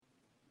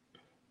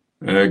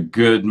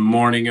Good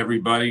morning,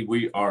 everybody.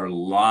 We are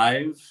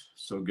live.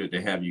 So good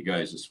to have you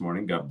guys this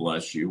morning. God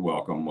bless you.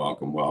 Welcome,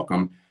 welcome,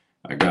 welcome.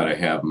 I gotta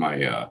have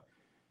my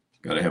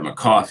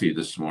coffee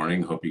this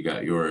morning. Hope you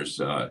got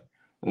yours.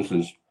 This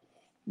is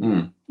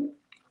I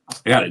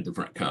got a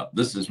different cup.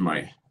 This is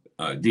my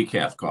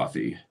decaf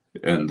coffee,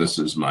 and this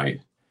is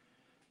my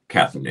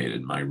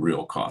caffeinated, my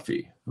real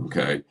coffee.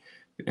 Okay,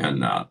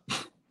 and I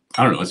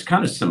don't know. It's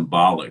kind of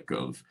symbolic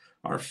of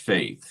our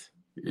faith.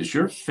 Is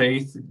your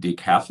faith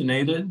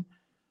decaffeinated,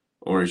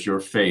 or is your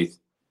faith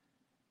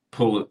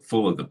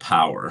full of the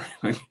power?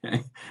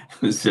 Okay,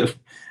 so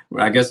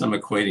I guess I'm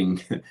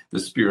equating the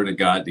spirit of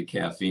God to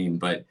caffeine,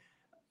 but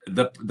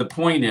the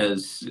point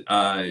is,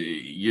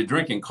 you're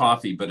drinking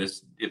coffee, but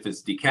if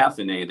it's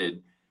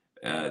decaffeinated,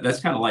 that's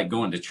kind of like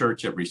going to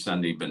church every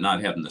Sunday, but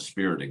not having the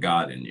spirit of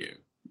God in you,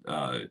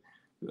 uh,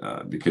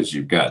 because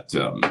you've got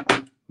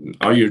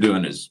all you're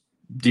doing is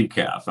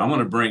decaf. I want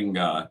to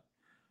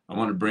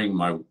bring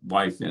my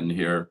wife in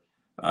here.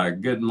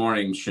 Good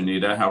morning,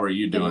 Shanita. How are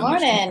you Good doing this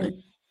morning?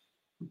 morning.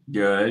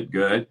 Good,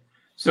 good.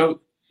 So,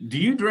 do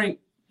you drink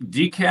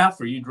decaf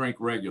or you drink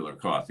regular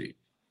coffee?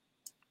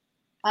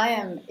 I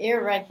am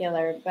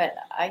irregular, but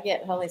I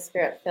get Holy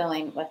Spirit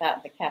filling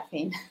without the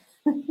caffeine.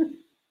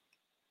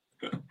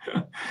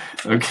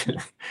 Okay.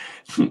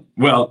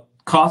 Well,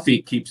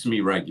 coffee keeps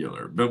me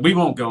regular, but we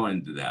won't go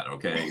into that.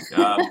 Okay.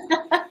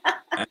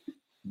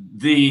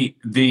 The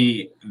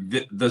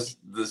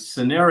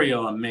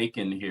scenario I'm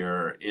making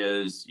here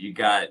is you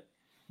got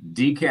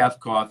decaf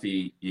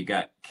coffee, you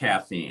got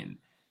caffeine.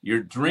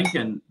 You're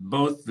drinking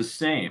both the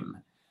same.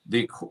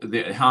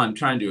 How I'm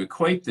trying to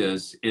equate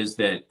this is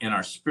that in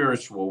our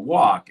spiritual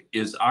walk,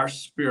 is our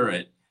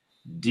spirit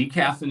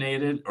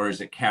decaffeinated or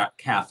is it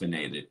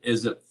caffeinated?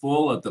 Is it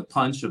full of the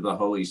punch of the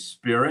Holy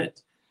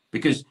Spirit?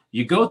 Because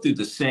you go through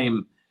the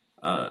same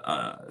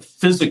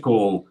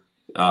physical,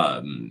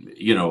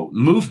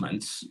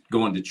 movements,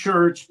 going to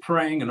church,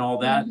 praying, and all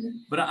that.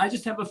 Mhm. But I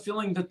just have a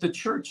feeling that the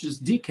church is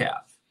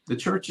decaf. The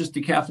church is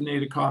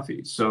decaffeinated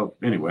coffee. So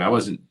anyway, I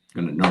wasn't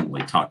going to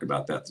normally talk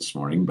about that this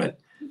morning, but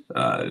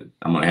I'm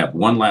going to have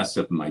one last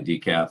sip of my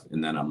decaf,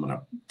 and then I'm going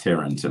to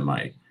tear into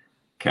my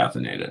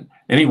caffeinated.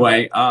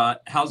 Anyway,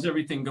 how's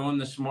everything going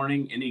this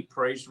morning? Any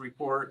praise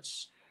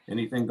reports?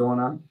 Anything going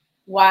on?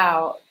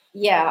 Wow.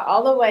 Yeah,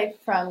 all the way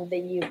from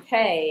the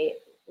UK,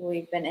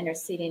 we've been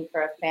interceding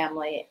for a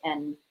family,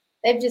 and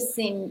they've just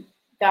seen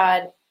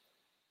God.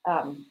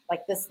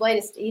 Like this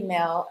latest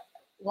email,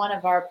 one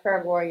of our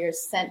prayer warriors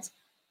sent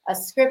a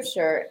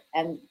scripture,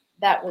 and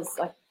that was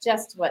like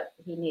just what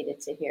he needed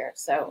to hear.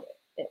 So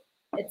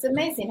it's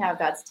amazing how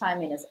God's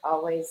timing is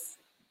always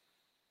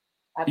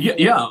Yeah,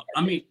 absolutely yeah.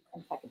 I mean,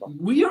 impeccable.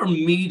 we are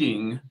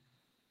meeting,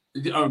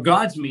 or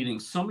God's meeting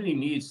so many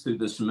needs through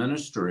this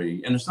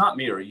ministry, and it's not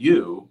me or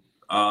you,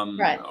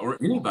 Right. or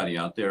anybody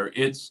out there.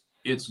 It's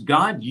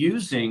God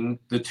using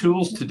the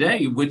tools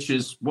today, which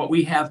is what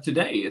we have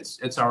today.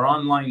 It's our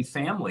online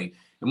family.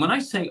 And when I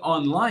say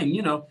online,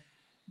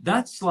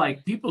 that's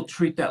like people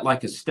treat that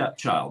like a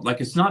stepchild,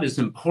 like it's not as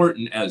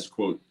important as,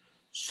 quote,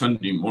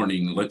 Sunday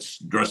morning, let's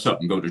dress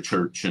up and go to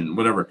church and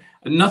whatever.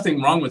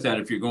 Nothing wrong with that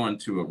if you're going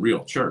to a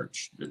real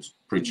church that's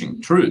preaching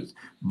Mhm. truth.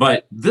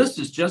 But this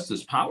is just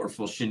as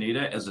powerful,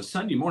 Shanita, as a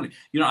Sunday morning.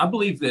 I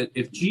believe that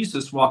if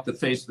Jesus walked the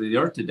face of the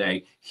earth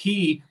today,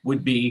 he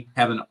would be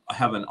have a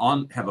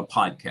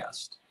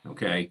podcast.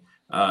 Okay.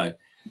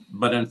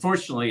 But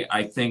unfortunately,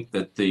 I think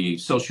that the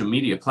social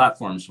media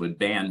platforms would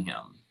ban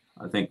him.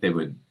 I think they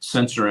would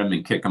censor him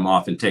and kick him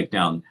off and take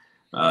down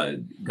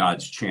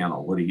God's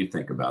channel. What do you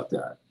think about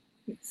that?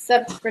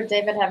 Except for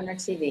David Hebner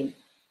TV.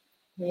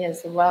 He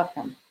is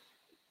welcome.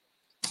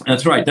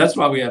 That's right. That's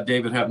why we have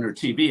David Hebner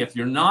TV. If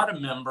you're not a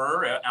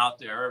member out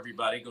there,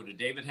 everybody go to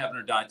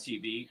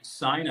davidhebner.tv,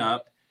 sign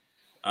up.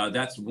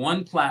 That's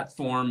one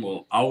platform,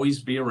 will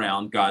always be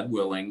around, God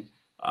willing.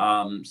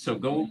 So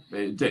go,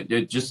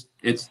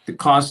 it's the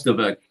cost of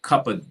a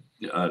cup of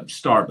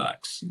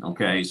Starbucks.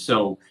 Okay.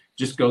 So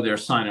just go there,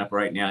 sign up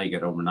right now. You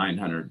get over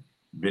 900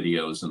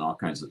 videos and all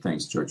kinds of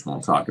things church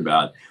won't talk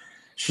about.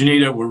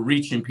 Shanita, we're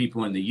reaching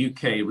people in the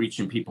UK,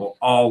 reaching people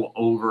all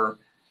over.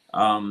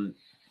 Um,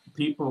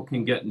 People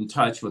can get in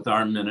touch with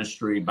our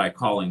ministry by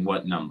calling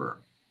what number?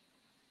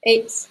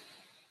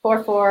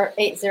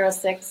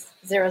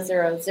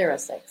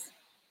 844-806-0006.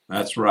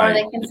 That's Or right.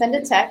 they can send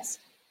a text.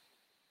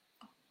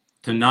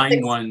 To Six.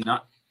 91,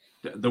 not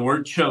the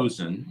word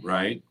chosen,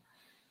 right?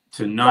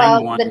 To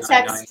Well, the 9199.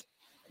 text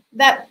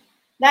that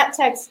that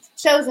text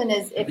chosen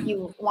is if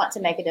you want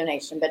to make a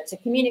donation, but to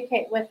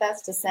communicate with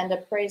us, to send a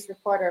praise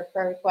report or a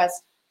prayer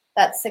request,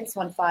 that's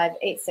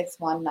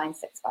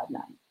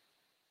 615-861-9659.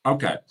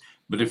 Okay.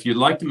 But if you'd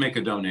like to make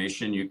a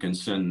donation, you can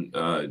send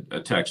a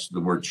text, the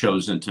word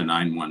chosen, to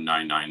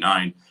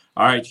 91999.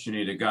 All right,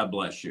 Shanita, God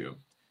bless you.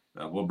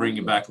 We'll bring Thank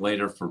you you. back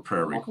later for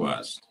prayer Love you.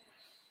 requests.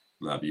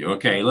 Love you.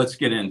 Okay, let's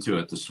get into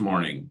it this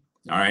morning.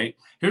 All right.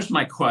 Here's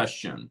my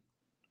question.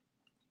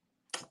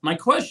 My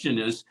question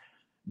is,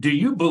 do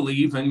you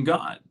believe in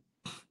God?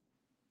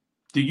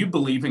 Do you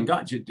believe in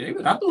God?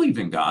 David, I believe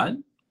in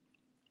God.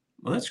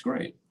 Well, that's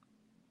great.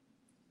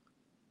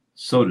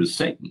 So does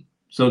Satan.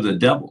 So do the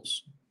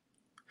devils.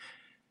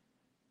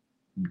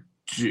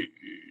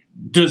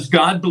 Does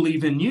God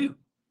believe in you?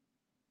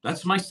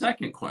 That's my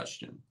second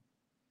question.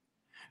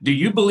 Do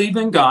you believe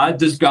in God?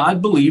 Does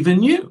God believe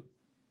in you?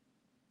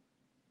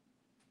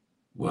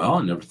 Well,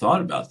 I never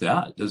thought about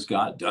that. Does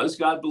God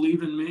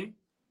believe in me?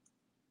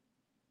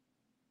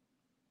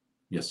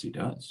 Yes, he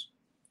does.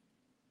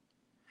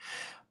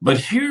 But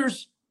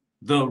here's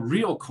the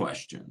real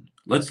question.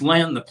 Let's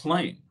land the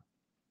plane.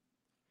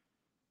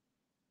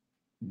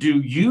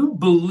 Do you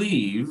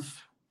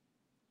believe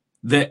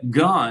that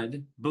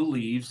God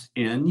believes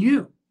in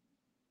you?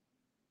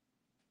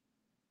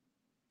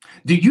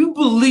 Do you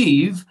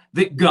believe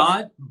that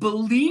God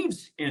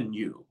believes in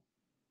you?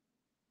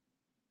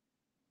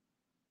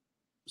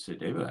 Say,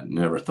 David, I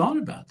never thought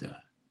about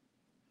that.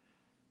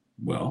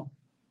 Well,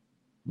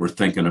 we're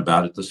thinking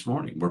about it this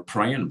morning. We're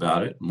praying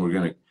about it,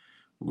 and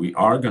we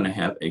are going to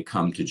have a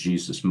come to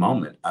Jesus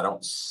moment. I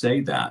don't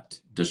say that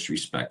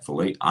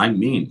disrespectfully. I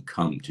mean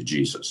come to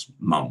Jesus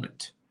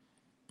moment.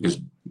 Because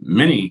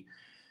many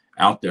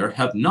out there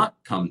have not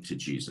come to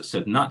Jesus,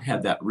 have not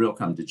had that real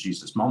come to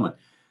Jesus moment.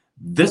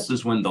 This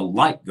is when the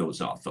light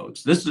goes off,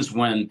 folks. This is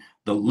when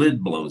the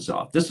lid blows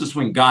off. This is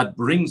when God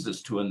brings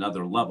us to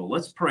another level.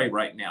 Let's pray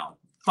right now.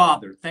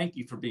 Father, thank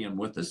you for being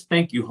with us.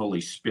 Thank you,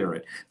 Holy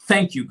Spirit.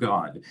 Thank you,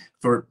 God,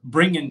 for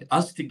bringing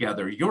us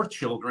together, your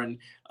children,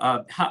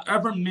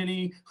 however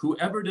many,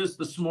 whoever it is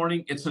this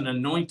morning, it's an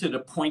anointed,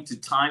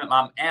 appointed time.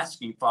 I'm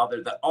asking,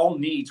 Father, that all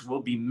needs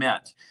will be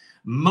met.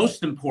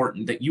 Most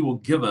important, that you will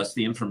give us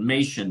the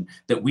information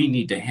that we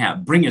need to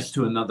have. Bring us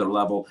to another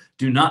level.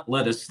 Do not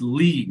let us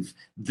leave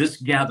this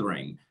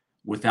gathering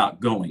without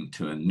going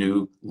to a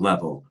new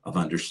level of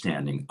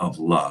understanding, of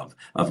love,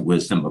 of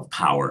wisdom, of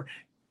power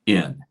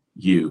in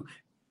you,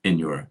 in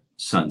your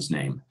Son's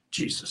name,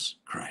 Jesus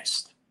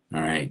Christ. All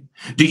right.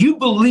 Do you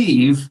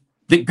believe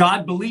that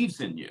God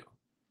believes in you?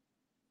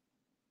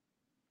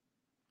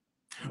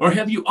 Or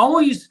have you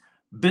always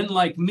been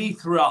like me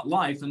throughout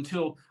life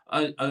until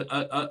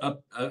a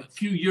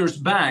few years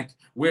back,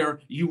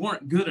 where you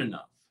weren't good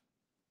enough?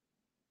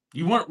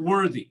 You weren't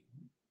worthy.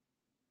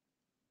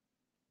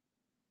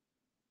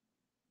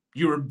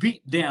 You were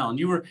beat down.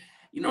 You were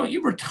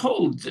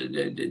told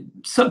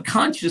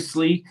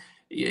subconsciously,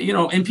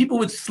 and people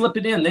would slip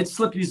it in. They'd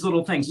slip these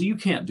little things. You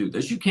can't do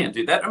this. You can't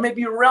do that. Or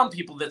maybe you're around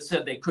people that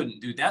said they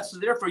couldn't do that. So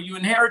therefore you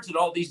inherited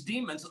all these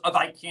demons of,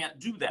 I can't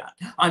do that.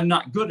 I'm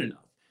not good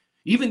enough.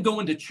 Even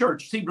going to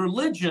church. See,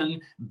 religion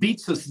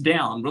beats us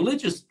down.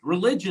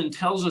 Religion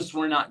tells us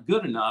we're not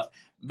good enough.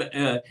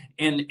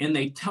 And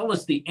they tell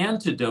us the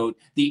antidote.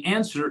 The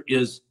answer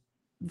is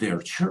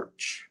their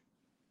church,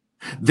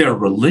 their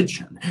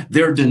religion,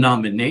 their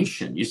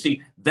denomination. You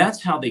see,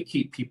 that's how they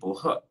keep people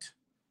hooked.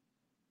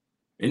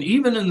 And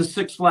even in the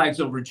Six Flags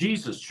Over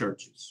Jesus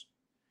churches,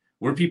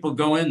 where people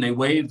go in, they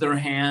wave their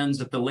hands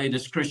at the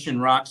latest Christian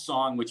rock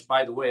song, which,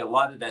 by the way, a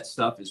lot of that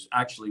stuff is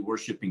actually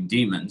worshiping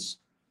demons.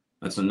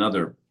 That's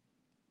another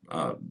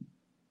talk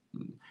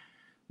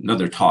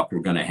we're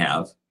going to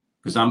have,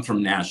 because I'm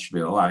from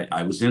Nashville.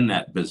 I was in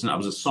that business. I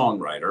was a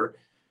songwriter.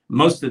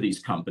 Most of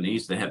these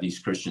companies that have these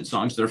Christian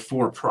songs, they're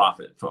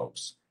for-profit,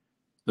 folks.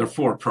 They're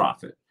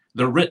for-profit.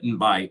 They're written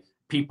by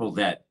people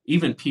that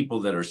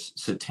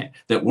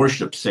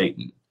worship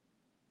Satan.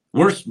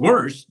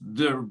 Worse,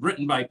 they're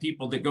written by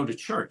people that go to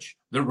church.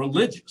 They're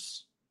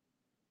religious.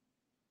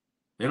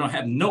 They don't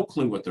have no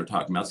clue what they're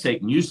talking about.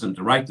 Satan used them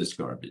to write this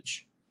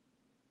garbage.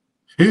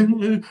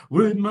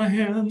 With my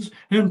hands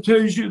and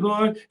praise you,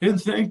 Lord, and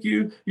thank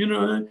you.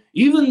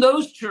 Even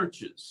those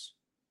churches,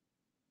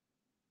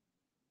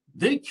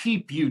 they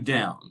keep you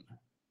down,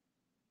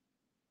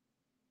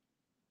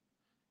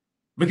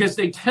 because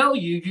they tell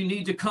you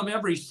need to come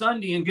every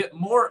Sunday and get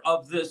more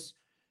of this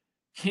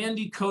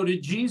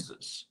candy-coated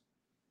Jesus.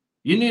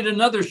 You need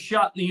another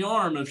shot in the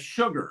arm of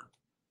sugar,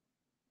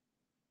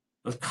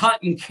 of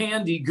cotton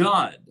candy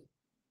God.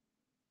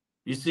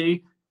 You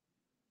see,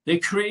 they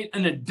create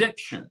an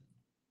addiction.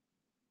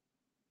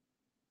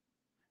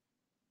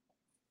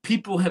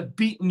 People have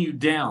beaten you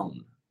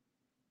down,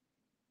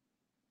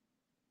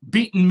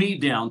 beaten me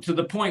down, to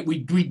the point we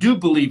do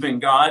believe in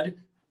God.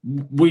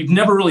 We've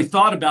never really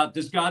thought about,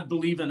 does God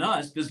believe in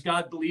us? Does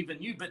God believe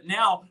in you? But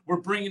now we're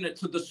bringing it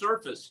to the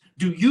surface.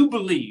 Do you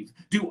believe?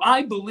 Do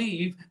I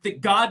believe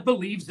that God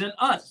believes in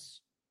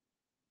us?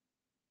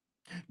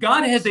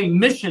 God has a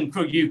mission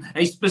for you,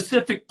 a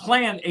specific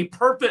plan, a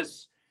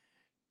purpose.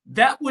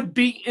 That would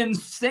be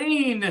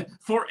insane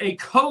for a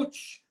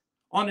coach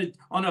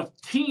on a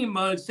team,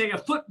 say a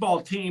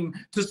football team,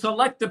 to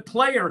select a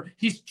player.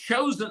 He's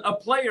chosen a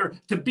player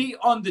to be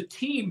on the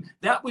team.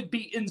 That would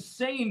be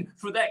insane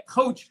for that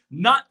coach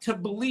not to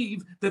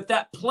believe that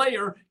that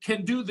player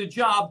can do the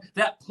job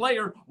that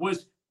player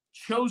was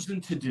chosen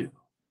to do.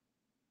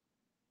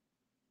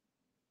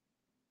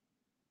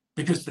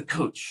 Because the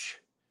coach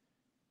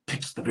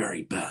picks the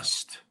very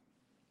best.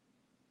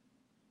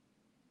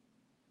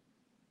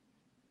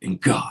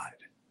 And God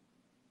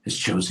has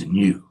chosen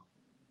you.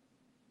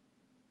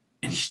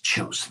 And he's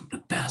chosen the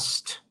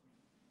best.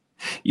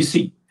 You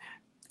see,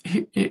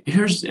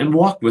 here's, and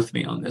walk with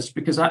me on this,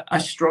 because I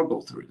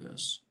struggle through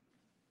this.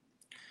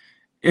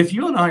 If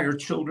you and I are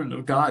children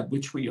of God,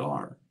 which we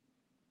are,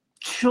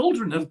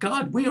 children of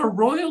God, we are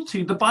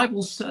royalty. The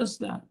Bible says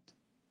that.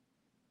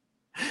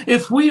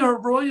 If we are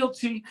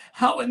royalty,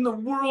 how in the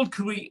world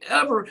could we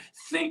ever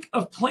think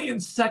of playing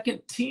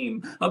second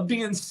team, of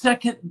being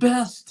second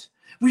best?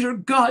 We are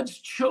God's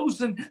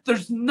chosen.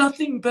 There's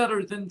nothing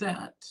better than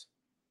that.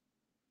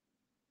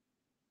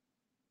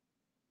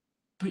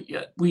 But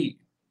yet we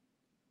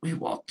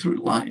walk through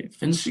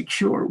life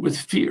insecure with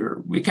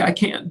fear. I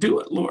can't do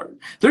it, Lord.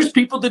 There's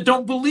people that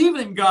don't believe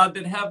in God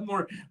that have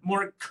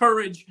more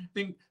courage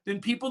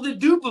than people that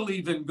do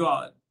believe in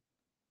God.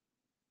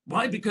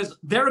 Why? Because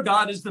their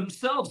God is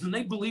themselves and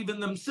they believe in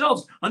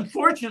themselves.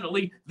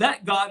 Unfortunately,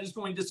 that God is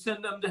going to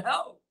send them to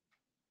hell.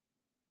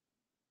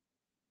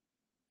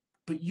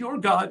 But your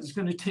God is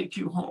going to take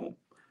you home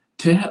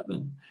to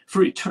heaven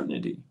for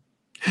eternity.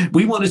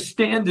 We want to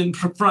stand in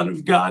front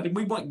of God, and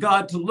we want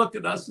God to look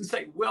at us and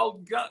say,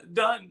 well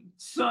done,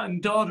 son,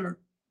 daughter.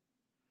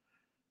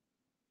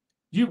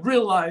 You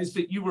realize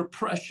that you were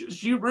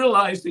precious. You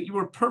realize that you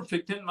were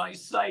perfect in my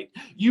sight.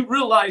 You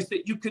realize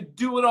that you could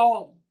do it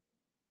all.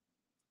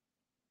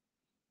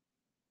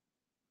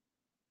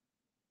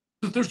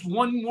 But there's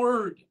one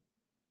word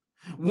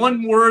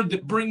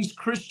that brings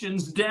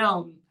Christians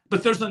down,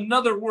 but there's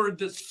another word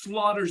that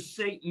slaughters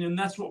Satan, and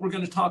that's what we're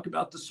going to talk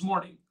about this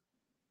morning.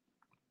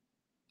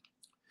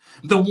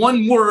 The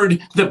one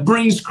word that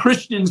brings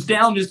Christians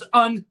down is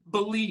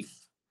unbelief.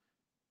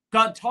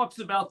 God talks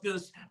about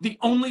this. The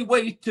only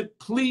way to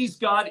please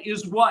God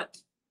is what?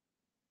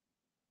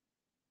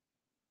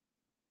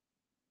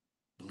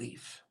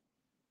 Belief.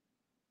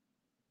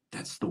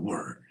 That's the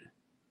word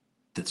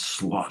that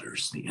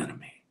slaughters the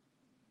enemy.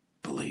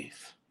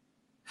 Belief.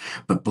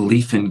 But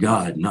belief in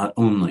God, not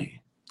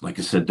only, like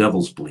I said,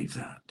 devils believe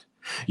that.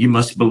 You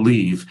must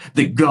believe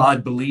that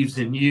God believes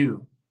in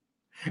you.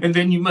 And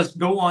then you must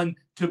go on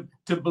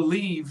to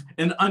believe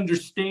and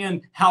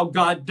understand how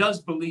God does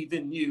believe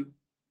in you.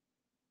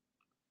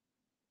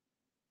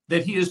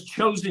 That he has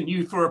chosen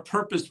you for a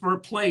purpose, for a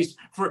place,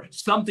 for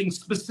something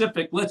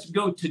specific. Let's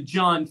go to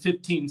John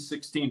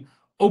 15:16.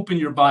 Open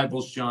your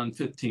Bibles, John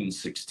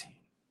 15:16.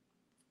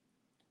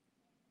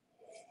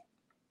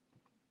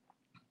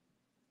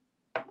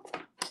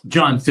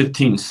 John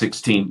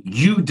 15:16.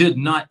 You did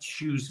not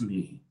choose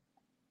me.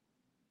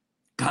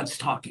 God's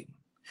talking.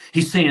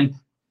 He's saying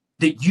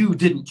that you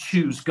didn't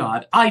choose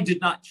God. I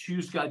did not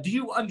choose God. Do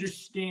you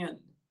understand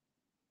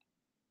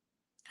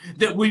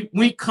that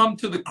we come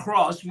to the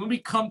cross, when we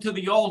come to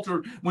the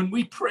altar, when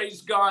we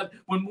praise God,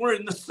 when we're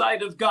in the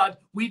sight of God,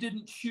 we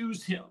didn't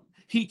choose him.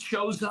 He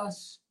chose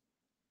us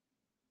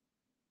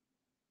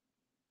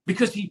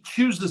because he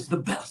chooses the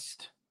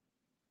best.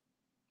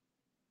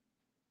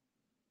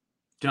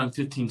 John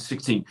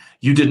 15:16.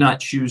 You did not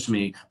choose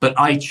me, but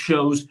I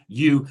chose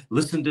you.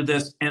 Listen to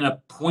this. And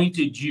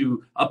appointed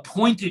you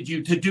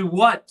to do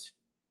what?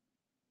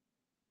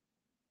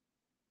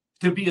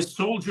 To be a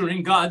soldier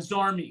in God's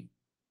army.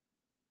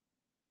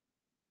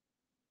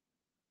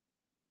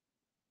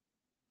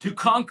 To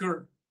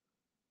conquer,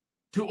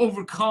 to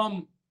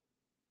overcome.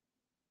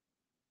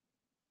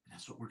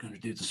 That's what we're going to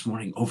do this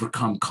morning.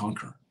 Overcome,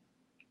 conquer.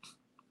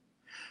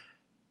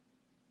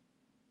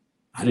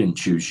 I didn't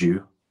choose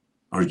you,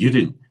 or you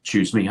didn't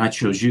choose me. I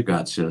chose you,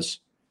 God says.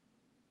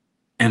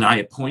 And I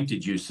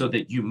appointed you so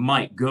that you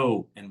might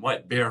go and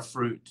what? Bear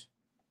fruit.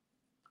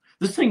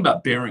 This thing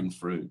about bearing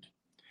fruit.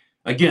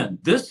 Again,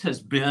 this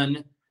has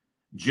been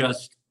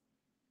just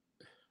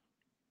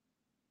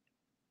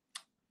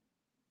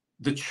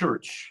the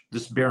church,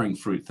 this bearing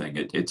fruit thing.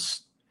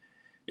 It's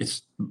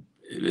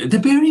the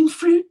bearing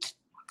fruit.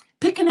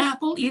 Pick an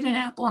apple, eat an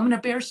apple. I'm going to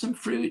bear some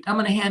fruit. I'm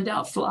going to hand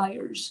out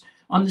flyers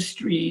on the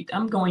street.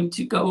 I'm going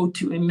to go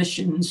to a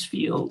missions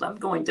field. I'm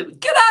going to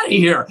get out of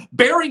here.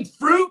 Bearing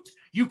fruit.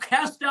 You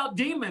cast out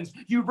demons.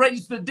 You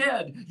raise the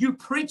dead. You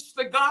preach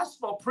the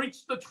gospel.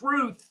 Preach the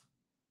truth.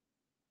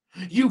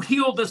 You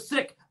heal the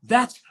sick.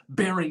 That's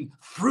bearing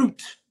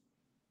fruit.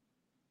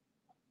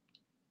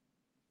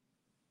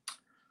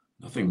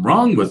 Nothing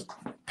wrong with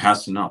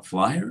passing out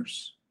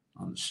flyers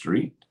on the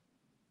street.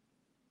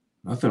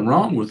 Nothing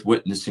wrong with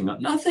witnessing.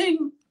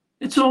 Nothing.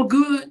 It's all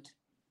good.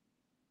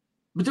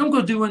 But don't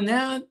go doing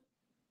that.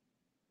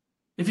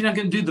 If you're not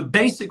going to do the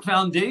basic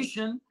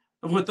foundation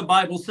of what the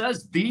Bible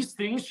says, these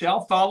things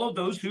shall follow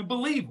those who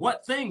believe.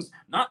 What things?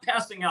 Not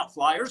passing out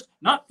flyers,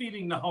 not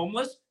feeding the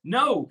homeless.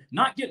 No,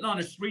 not getting on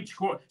a street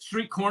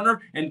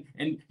corner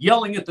and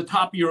yelling at the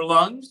top of your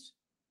lungs.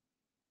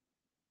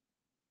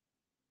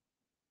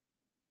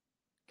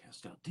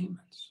 Cast out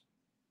demons.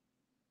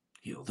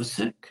 Heal the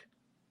sick.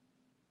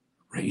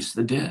 Raise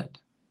the dead.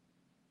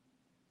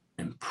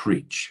 And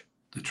preach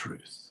the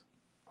truth.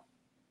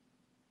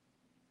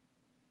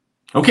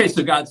 Okay,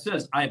 so God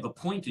says, I have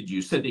appointed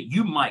you so that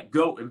you might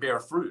go and bear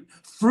fruit.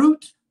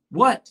 Fruit,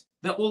 what?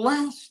 That will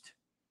last.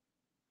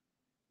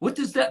 What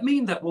does that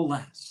mean, that will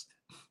last?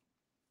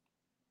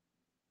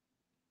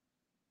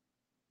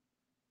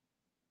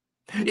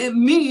 It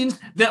means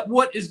that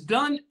what is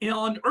done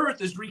on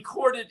earth is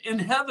recorded in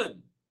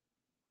heaven.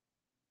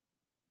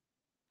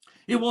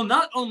 It will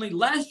not only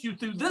last you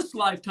through this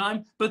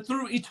lifetime, but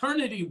through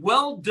eternity.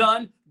 Well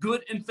done,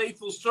 good and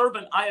faithful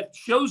servant. I have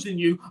chosen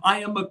you.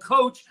 I am a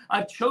coach.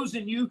 I've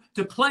chosen you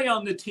to play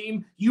on the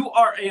team. You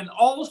are an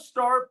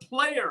all-star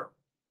player.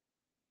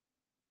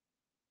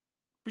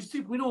 But see,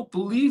 if we don't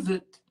believe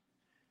it,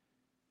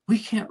 we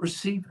can't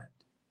receive it.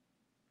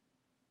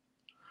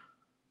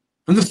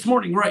 And this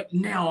morning, right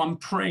now, I'm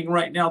praying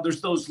right now,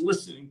 there's those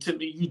listening to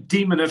me. You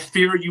demon of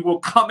fear, you will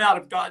come out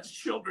of God's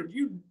children.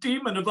 You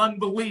demon of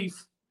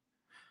unbelief.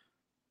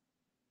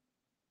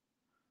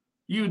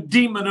 You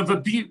demon of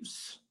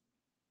abuse.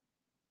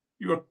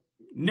 You are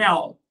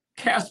now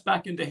cast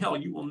back into hell.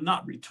 You will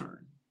not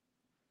return.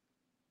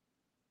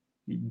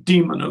 You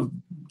demon of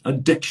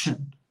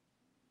addiction.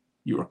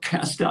 You are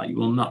cast out. You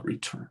will not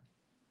return.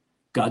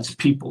 God's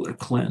people are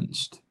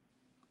cleansed.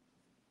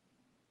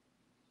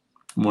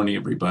 Good morning,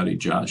 everybody.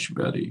 Josh,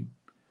 Betty.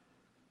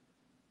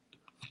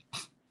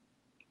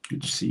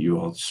 Good to see you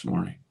all this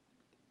morning.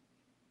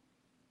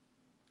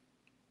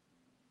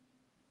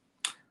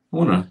 I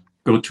want to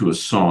go to a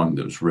song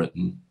that was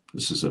written.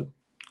 This is a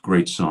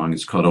great song.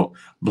 It's called "A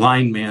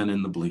Blind Man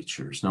in the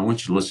Bleachers." Now, I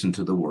want you to listen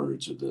to the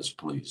words of this,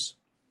 please.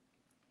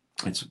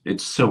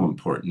 It's so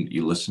important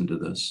you listen to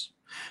this.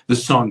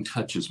 This song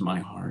touches my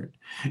heart.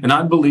 And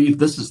I believe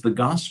this is the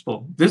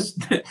gospel. This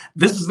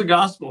is the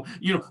gospel.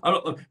 You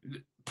know,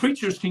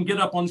 preachers can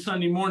get up on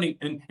Sunday morning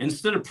and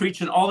instead of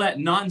preaching all that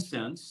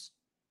nonsense,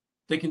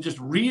 they can just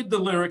read the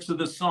lyrics of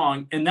the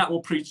song and that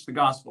will preach the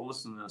gospel.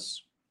 Listen to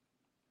this.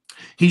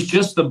 He's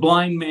just the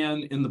blind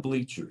man in the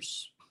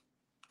bleachers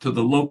to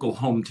the local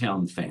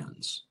hometown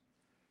fans.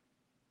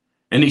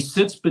 And he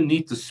sits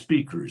beneath the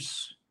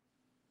speakers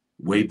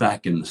way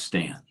back in the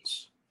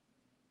stands.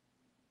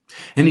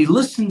 And he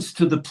listens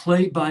to the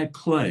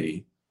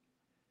play-by-play.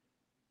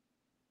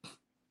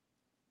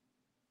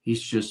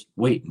 He's just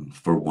waiting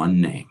for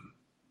one name.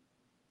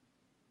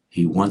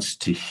 He wants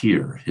to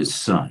hear his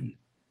son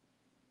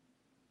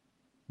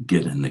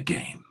get in the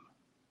game.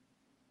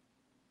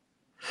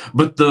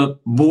 But the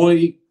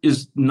boy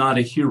is not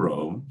a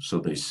hero, so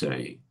they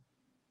say.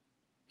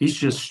 He's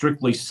just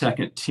strictly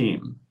second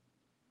team,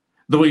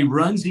 though he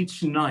runs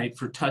each night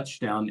for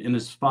touchdown in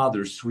his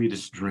father's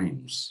sweetest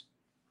dreams.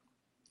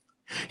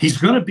 He's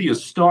going to be a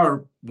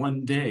star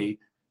one day,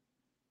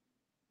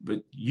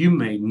 but you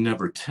may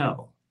never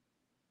tell.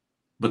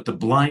 But the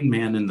blind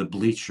man in the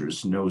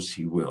bleachers knows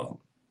he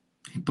will.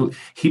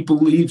 He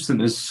believes in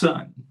his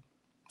son.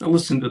 Now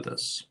listen to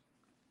this.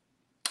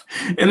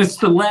 And it's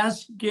the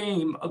last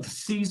game of the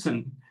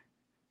season.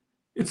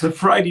 It's a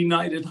Friday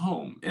night at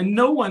home, and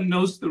no one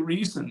knows the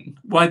reason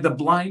why the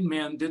blind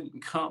man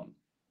didn't come.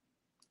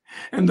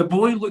 And the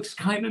boy looks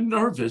kind of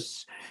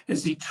nervous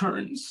as he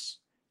turns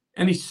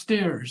and he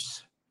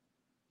stares,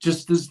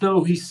 just as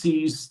though he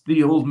sees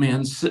the old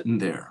man sitting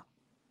there.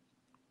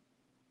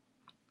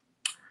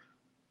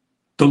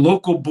 The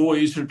local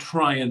boys are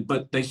trying,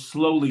 but they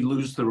slowly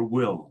lose their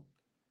will.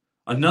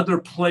 Another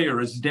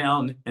player is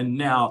down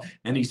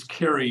and he's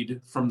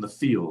carried from the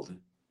field.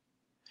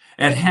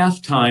 At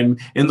halftime,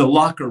 in the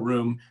locker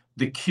room,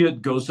 the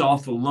kid goes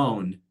off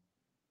alone,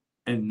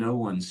 and no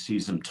one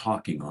sees him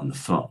talking on the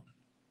phone.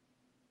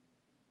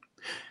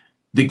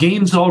 The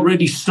game's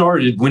already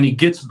started when he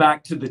gets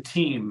back to the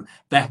team,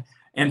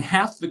 and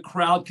half the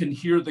crowd can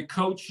hear the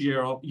coach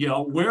yell,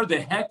 "Where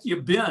the heck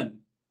you been?"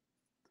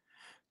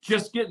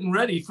 Just getting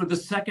ready for the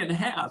second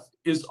half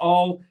is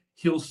all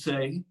he'll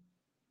say.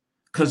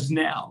 'Cause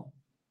now,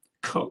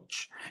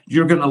 coach,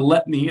 you're going to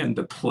let me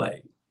into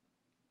play.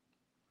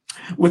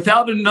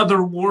 Without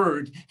another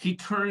word, he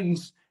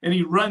turns and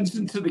he runs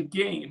into the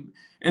game.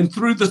 And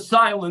through the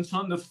silence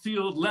on the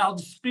field,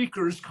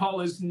 loudspeakers call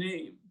his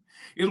name.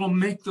 It'll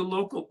make the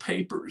local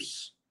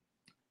papers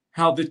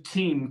how the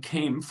team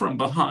came from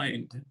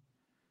behind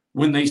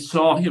when they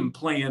saw him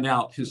playing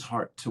out his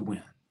heart to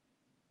win.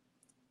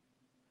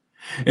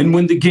 And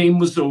when the game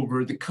was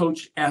over, the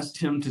coach asked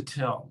him to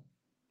tell,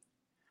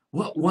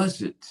 what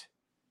was it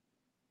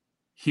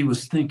he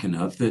was thinking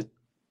of that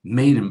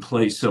made him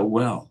play so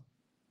well?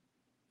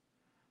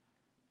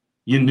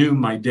 You knew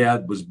my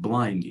dad was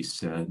blind, he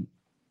said.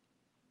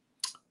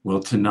 Well,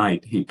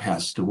 tonight he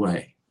passed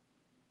away.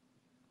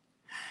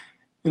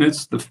 And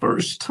it's the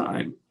first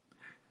time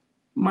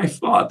my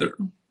father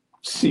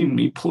seen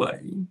me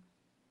play.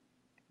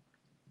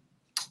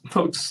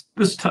 Folks,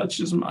 this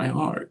touches my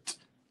heart.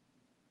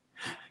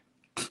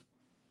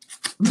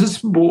 This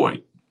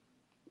boy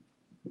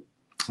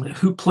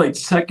who played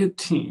second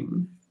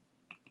team,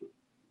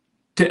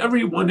 to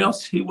everyone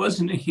else, he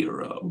wasn't a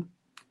hero.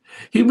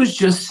 He was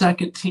just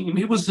second team.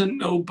 He was a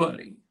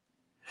nobody.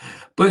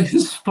 But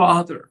his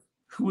father,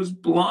 who was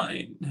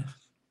blind,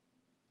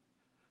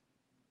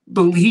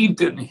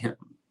 believed in him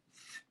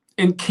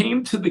and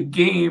came to the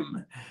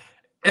game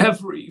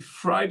every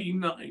Friday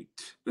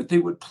night that they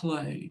would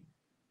play.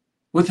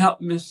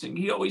 without missing.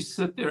 He always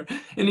sat there,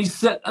 and he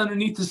sat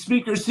underneath the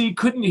speaker so he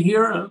couldn't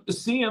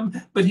see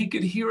him, but he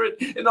could hear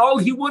it. And all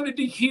he wanted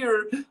to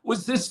hear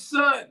was this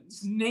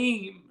son's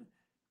name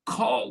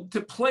called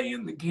to play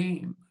in the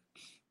game.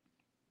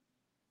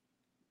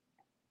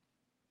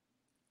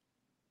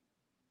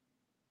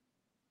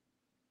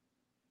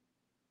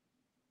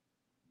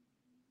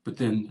 But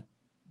then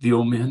the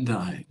old man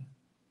died.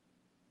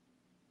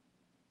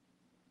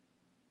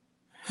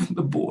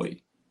 The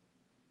boy,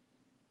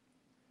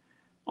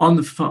 on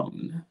the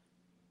phone,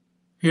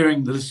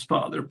 hearing that his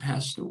father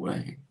passed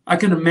away. I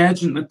can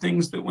imagine the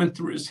things that went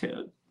through his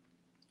head.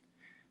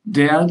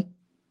 Dad,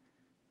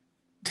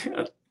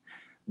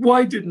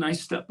 why didn't I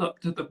step up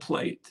to the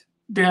plate?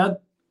 Dad,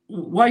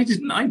 why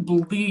didn't I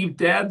believe,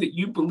 Dad, that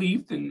you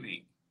believed in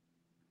me?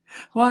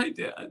 Why,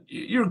 Dad?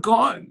 You're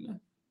gone.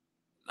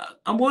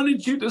 I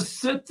wanted you to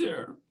sit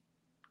there,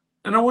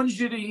 and I wanted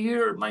you to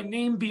hear my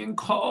name being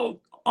called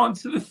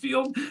onto the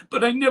field,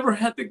 but I never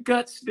had the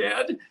guts,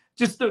 Dad,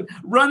 just to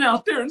run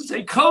out there and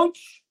say,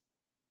 Coach,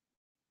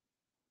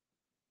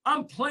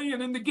 I'm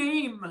playing in the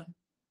game.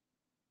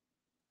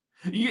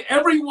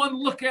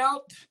 Everyone look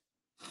out,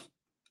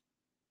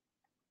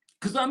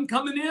 because I'm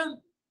coming in.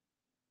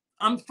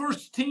 I'm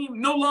first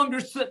team, no longer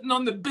sitting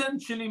on the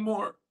bench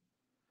anymore.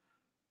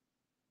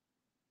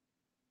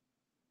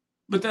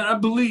 But then I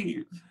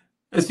believe,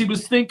 as he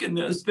was thinking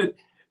this, that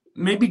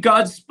maybe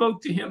God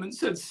spoke to him and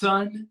said,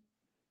 son,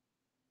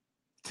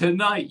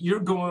 tonight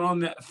you're going on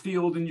that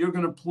field and you're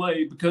going to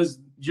play, because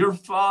your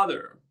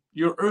father,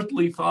 your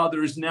earthly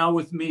father, is now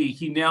with me.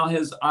 He now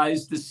has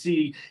eyes to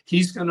see.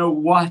 He's going to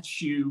watch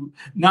you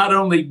not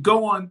only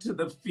go onto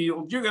the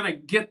field, you're going to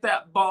get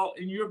that ball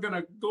and you're going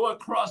to go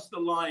across the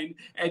line,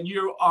 and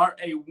you are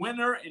a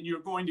winner, and you're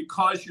going to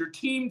cause your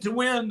team to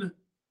win.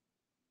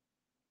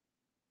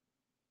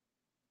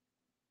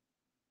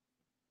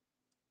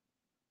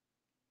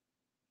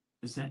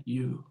 Is that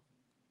you?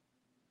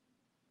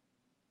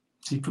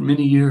 See, for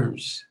many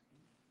years,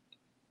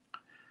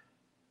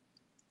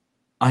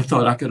 I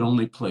thought I could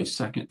only play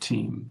second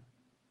team.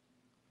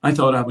 I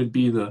thought I would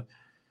be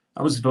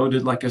I was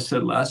voted, like I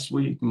said last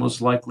week,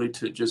 most likely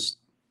to just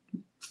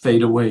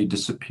fade away,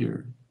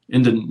 disappear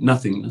into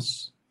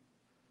nothingness.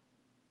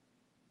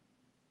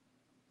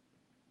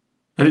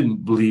 I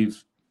didn't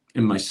believe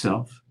in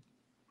myself.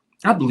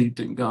 I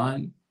believed in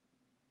God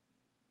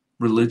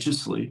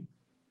religiously,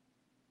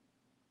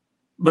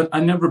 but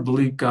I never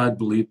believed God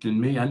believed in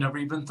me. I never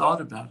even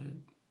thought about it.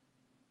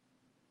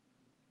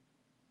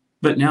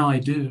 But now I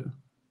do.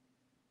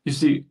 You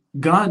see,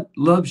 God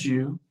loves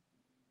you.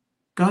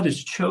 God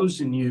has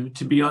chosen you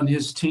to be on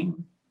his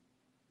team.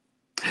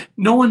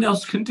 No one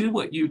else can do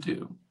what you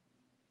do.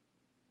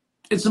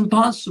 It's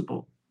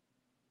impossible.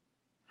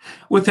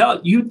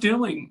 Without you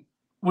doing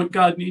what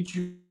God needs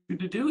you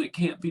to do, it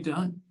can't be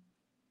done.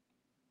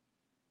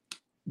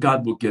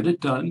 God will get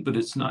it done, but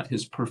it's not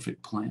his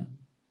perfect plan.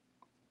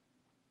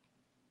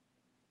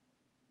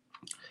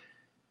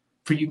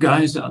 For you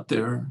guys out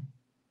there,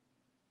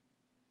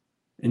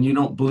 and you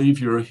don't believe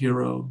you're a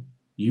hero,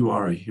 you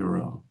are a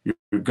hero.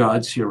 You're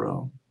God's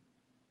hero.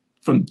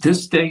 From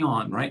this day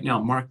on, right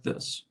now, mark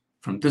this.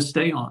 From this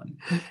day on,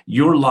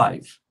 your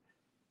life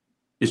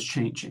is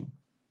changing.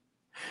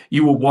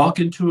 You will walk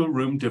into a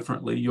room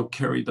differently. You'll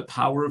carry the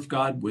power of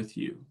God with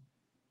you.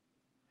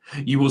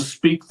 You will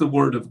speak the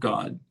word of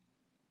God,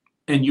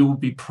 and you will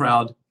be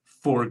proud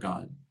for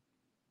God.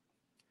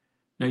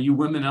 Now, you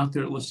women out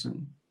there,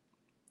 listen.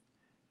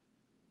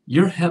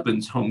 You're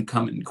heaven's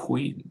homecoming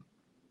queen,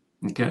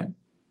 okay?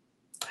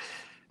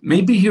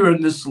 Maybe here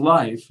in this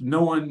life,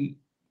 no one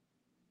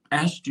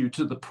asked you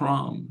to the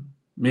prom.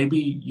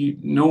 Maybe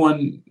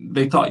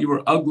they thought you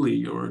were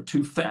ugly or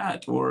too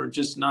fat or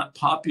just not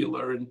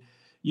popular, and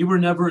you were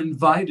never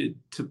invited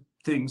to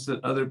things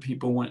that other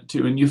people went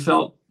to, and you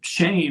felt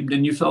shamed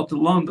and you felt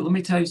alone. But let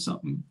me tell you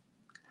something.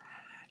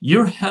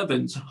 You're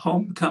heaven's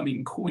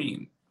homecoming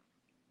queen.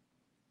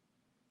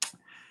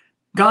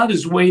 God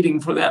is waiting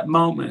for that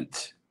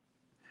moment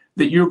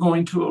that you're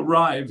going to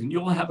arrive and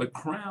you'll have a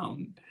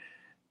crown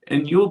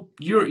and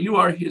you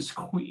are his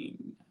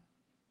queen.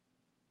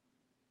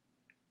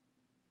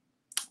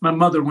 My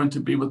mother went to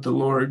be with the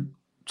Lord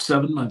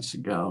 7 months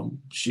ago.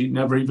 She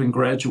never even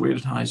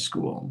graduated high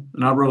school.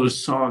 And I wrote a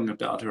song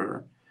about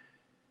her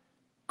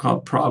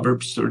called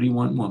Proverbs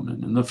 31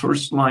 Woman. And the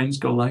first lines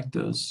go like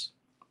this.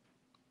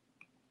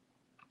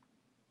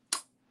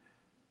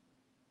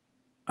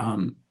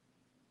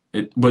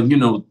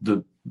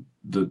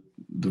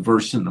 The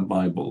verse in the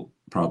Bible,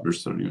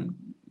 Proverbs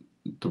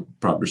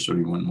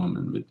 31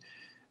 woman, but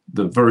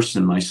the verse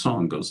in my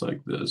song goes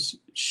like this.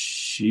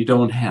 She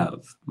don't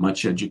have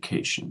much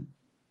education.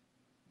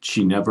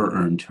 She never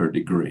earned her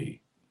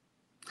degree.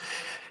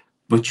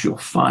 But you'll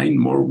find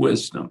more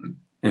wisdom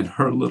in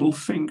her little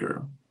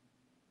finger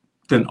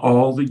than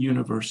all the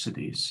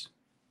universities.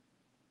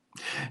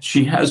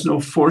 She has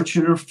no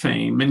fortune or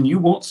fame, and you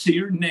won't see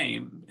her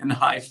name in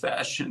high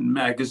fashion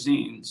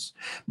magazines.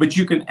 But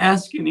you can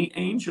ask any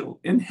angel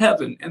in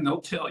heaven, and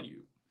they'll tell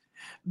you.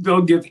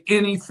 They'll give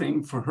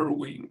anything for her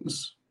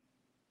wings.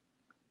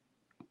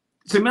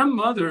 See, my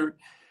mother,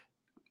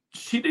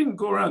 she didn't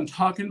go around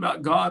talking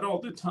about God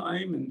all the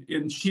time,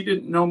 and she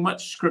didn't know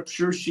much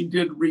scripture. She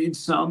did read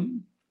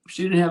some.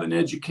 She didn't have an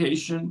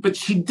education, but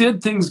she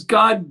did things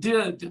God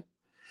did.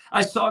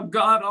 I saw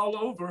God all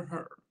over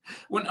her.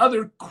 When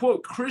other,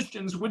 quote,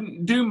 Christians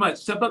wouldn't do much,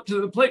 step up to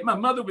the plate, my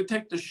mother would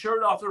take the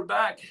shirt off her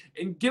back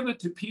and give it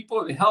to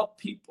people and help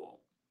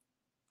people.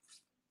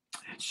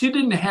 She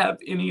didn't have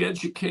any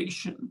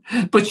education,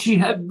 but she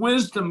had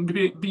wisdom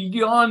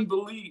beyond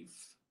belief.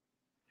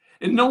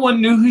 And no one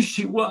knew who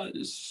she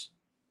was.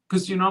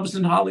 Because, I was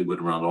in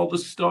Hollywood around all the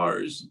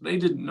stars. They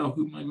didn't know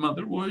who my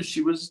mother was. She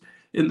was,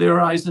 in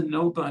their eyes, a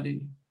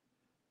nobody.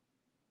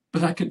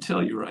 But I can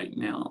tell you right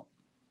now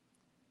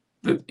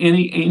that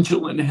any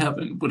angel in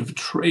heaven would have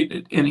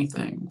traded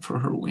anything for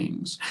her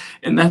wings.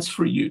 And that's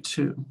for you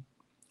too.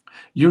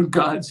 You're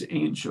God's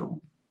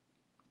angel.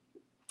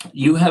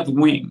 You have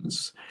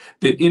wings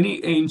that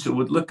any angel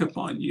would look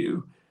upon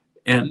you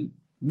and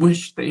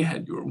wish they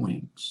had your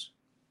wings.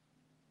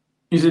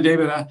 You say,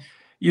 David,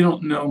 you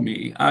don't know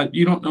me.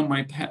 You don't know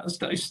my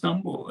past. I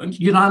stumble. And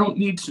I don't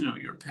need to know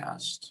your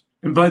past.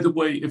 And by the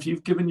way, if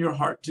you've given your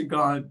heart to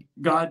God,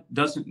 God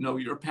doesn't know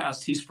your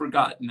past. He's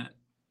forgotten it.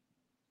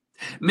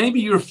 Maybe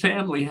your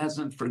family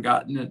hasn't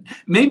forgotten it.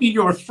 Maybe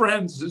your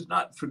friends has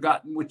not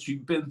forgotten what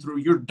you've been through,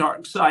 your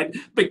dark side,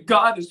 but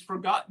God has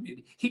forgotten it.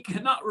 He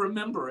cannot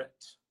remember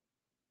it.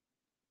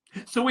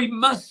 So we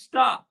must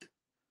stop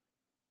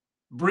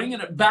bringing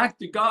it back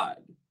to God,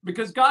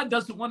 because God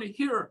doesn't want to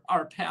hear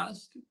our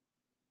past.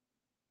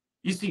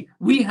 You see,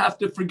 we have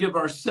to forgive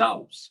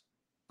ourselves.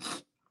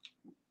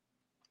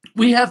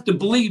 We have to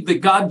believe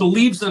that God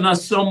believes in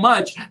us so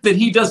much that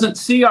he doesn't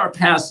see our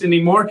past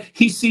anymore.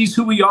 He sees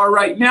who we are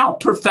right now,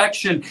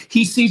 perfection.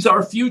 He sees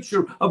our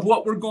future of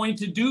what we're going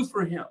to do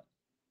for him.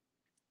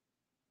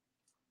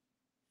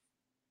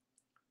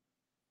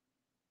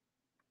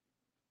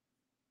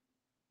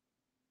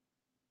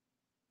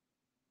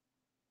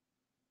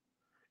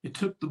 It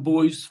took the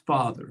boy's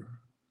father,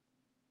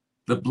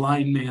 the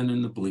blind man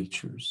in the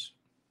bleachers.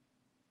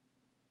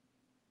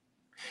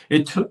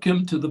 It took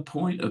him to the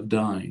point of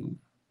dying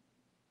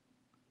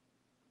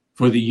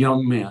for the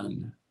young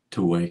man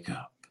to wake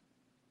up.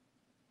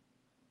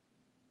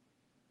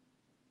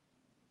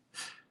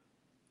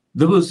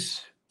 There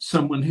was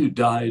someone who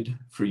died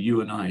for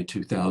you and I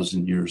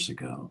 2,000 years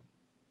ago.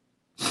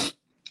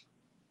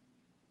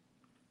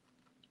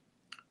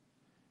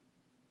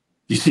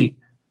 You see,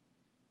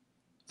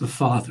 the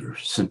Father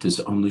sent his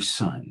only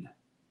Son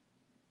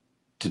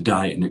to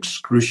die an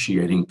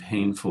excruciating,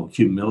 painful,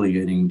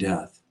 humiliating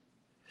death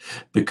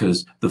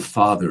because the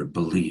Father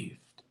believed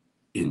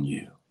in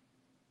you.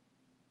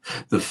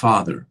 The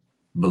Father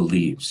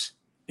believes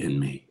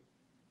in me.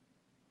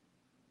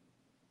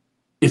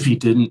 If he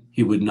didn't,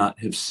 he would not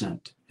have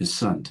sent his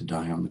Son to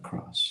die on the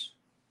cross.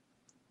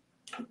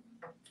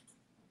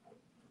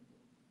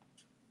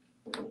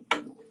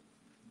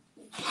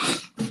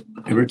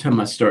 Every time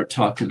I start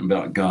talking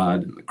about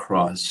God and the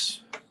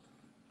cross,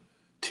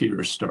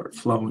 tears start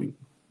flowing.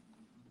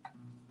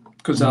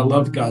 Because I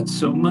love God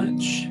so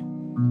much.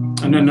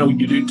 And I know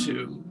you do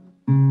too.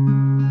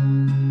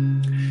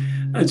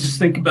 I just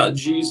think about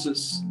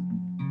Jesus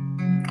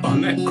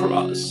on that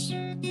cross.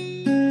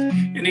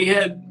 And he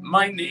had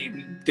my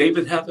name,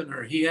 David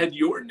Heavener. He had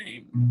your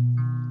name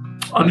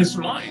on his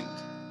mind.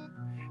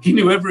 He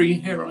knew every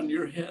hair on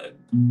your head.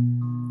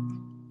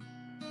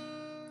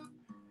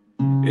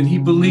 And he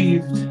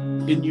believed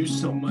in you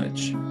so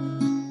much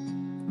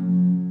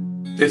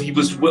that he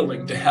was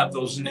willing to have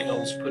those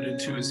nails put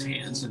into his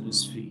hands and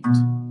his feet.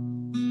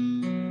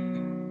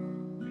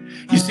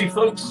 You see,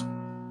 folks,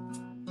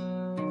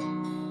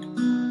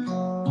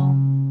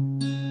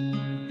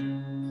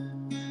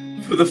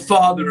 for the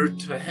Father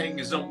to hang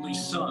his only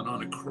Son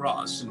on a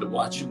cross and to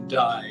watch him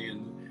die,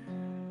 and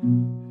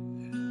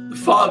the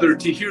Father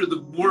to hear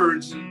the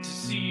words and to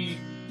see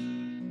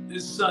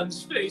his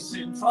Son's face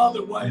saying,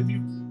 Father, why have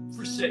you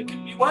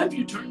forsaken me? Why have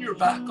you turned your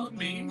back on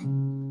me?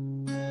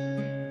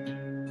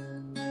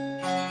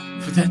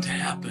 For that to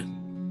happen,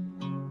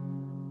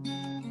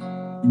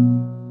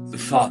 the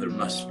Father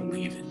must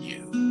believe in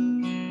you.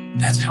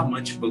 That's how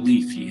much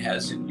belief he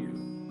has in you.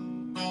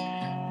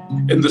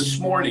 And this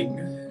morning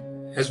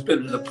has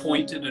been an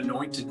appointed,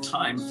 anointed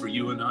time for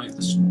you and I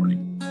this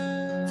morning,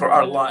 for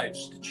our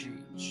lives to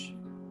change.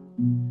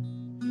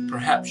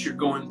 Perhaps you're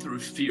going through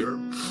fear,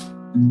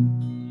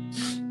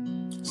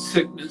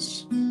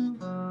 sickness,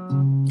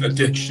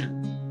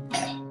 addiction,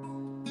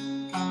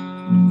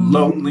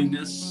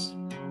 loneliness,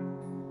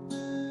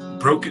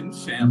 broken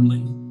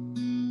family.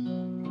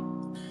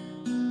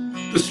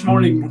 This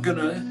morning, we're going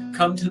to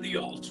come to the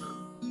altar.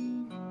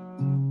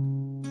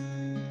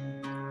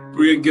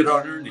 We're going to get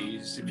on our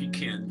knees. If you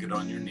can, get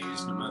on your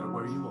knees no matter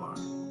where you are.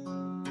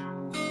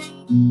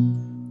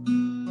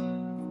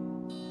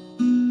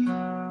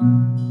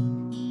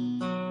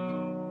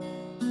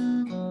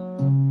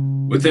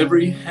 With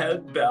every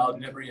head bowed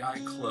and every eye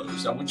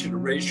closed, I want you to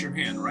raise your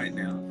hand right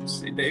now.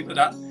 Say, David,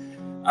 I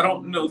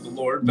don't know the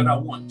Lord, but I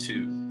want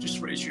to.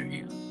 Just raise your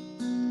hand.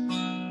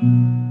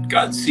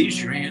 God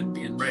sees your hand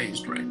being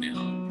raised right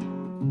now.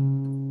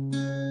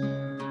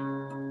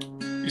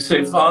 You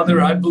say,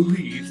 Father, I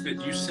believe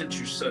that you sent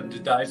your son to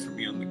die for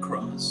me on the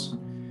cross.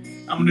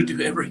 I'm going to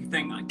do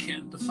everything I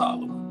can to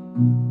follow him.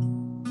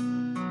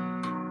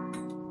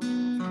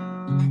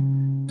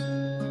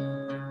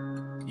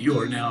 You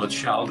are now a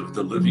child of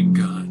the living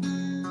God.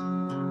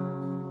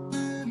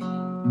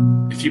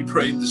 If you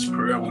prayed this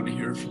prayer, I want to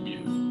hear from you.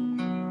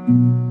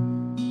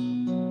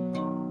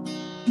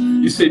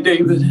 You say,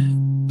 David,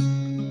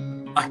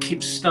 I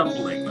keep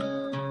stumbling.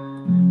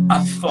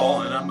 I've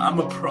fallen. I'm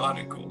a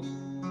prodigal.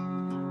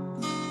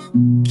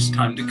 It's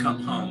time to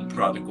come home,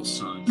 prodigal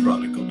son,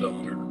 prodigal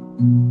daughter.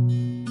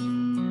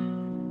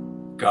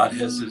 God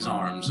has his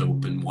arms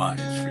open wide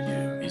for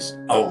you. He's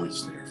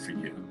always there for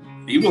you.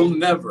 He will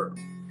never,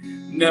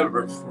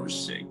 never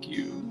forsake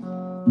you.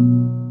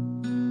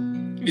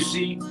 You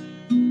see,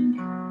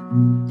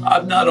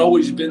 I've not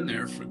always been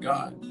there for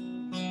God,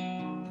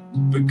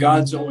 but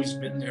God's always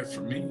been there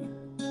for me.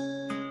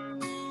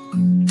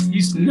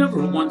 He's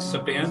never once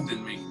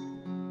abandoned me,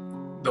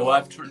 though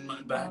I've turned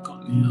my back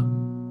on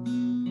him.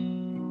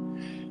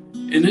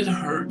 And it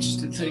hurts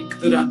to think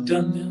that I've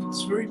done that.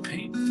 It's very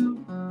painful.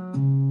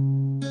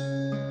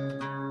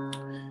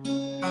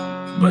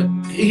 But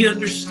he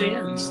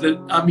understands that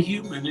I'm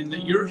human and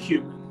that you're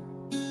human.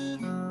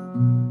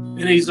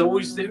 And he's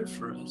always there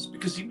for us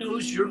because he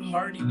knows your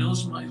heart. He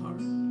knows my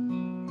heart.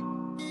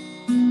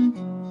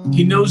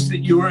 He knows that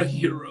you're a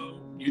hero.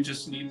 You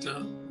just need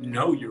to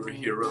know you're a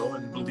hero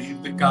and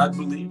believe that God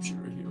believes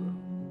you're a hero.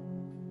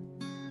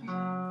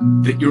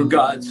 That you're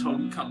God's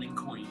homecoming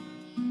queen.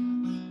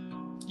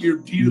 You're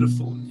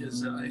beautiful in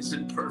his eyes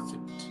and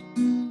perfect.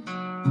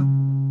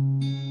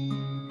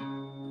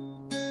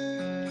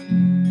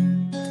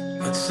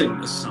 Let's sing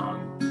this song.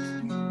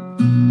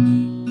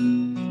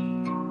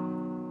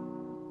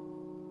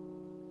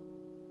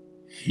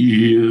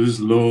 He is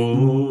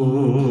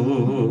Lord.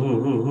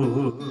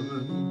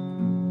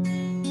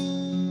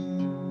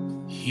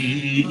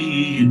 He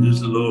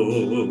is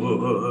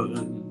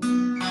Lord.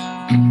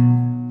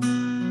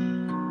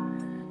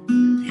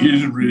 He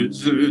is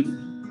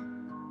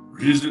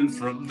risen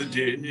from the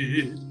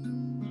dead,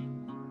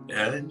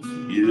 and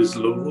he is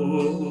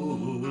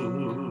Lord.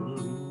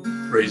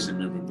 Praise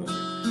him, everybody.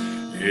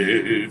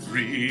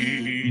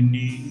 Every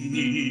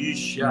knee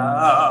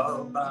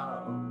shall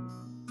bow,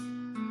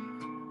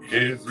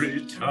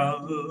 every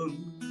tongue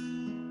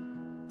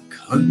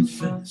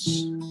confess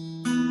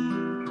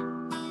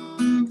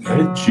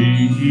that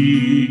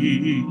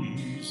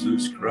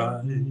Jesus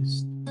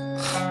Christ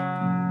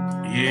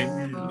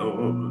is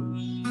Lord.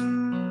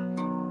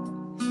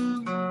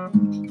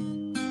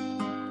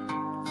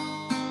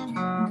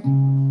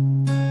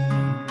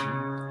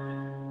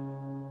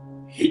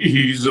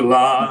 He's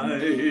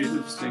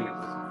alive, sing it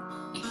with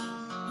me.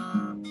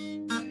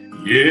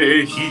 Yeah,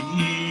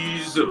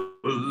 he's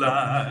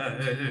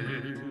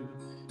alive.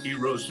 He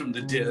rose from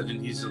the dead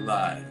and he's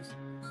alive.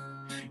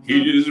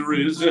 He is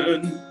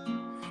risen.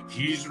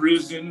 He's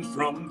risen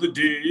from the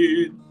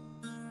dead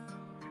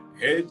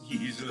and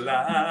he's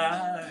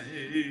alive.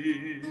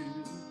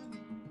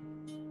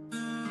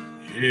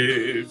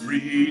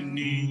 Every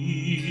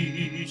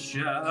knee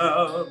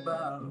shall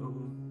bow,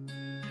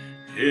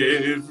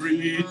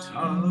 every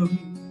tongue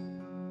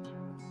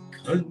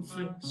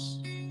confess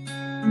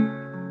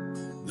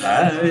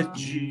that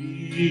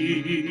Jesus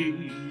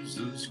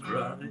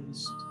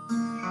Christ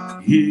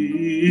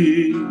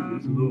is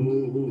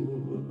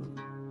Lord.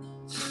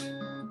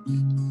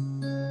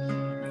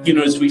 You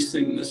know, as we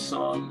sing this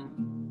song,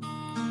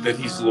 that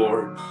he's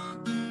Lord,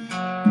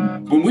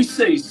 when we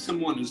say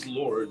someone is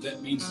Lord,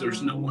 that means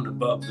there's no one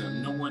above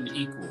them, no one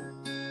equal.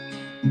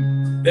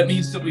 That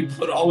means that we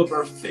put all of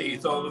our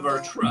faith, all of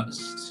our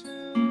trust.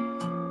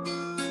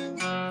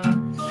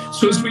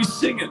 So as we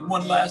sing it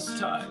one last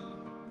time,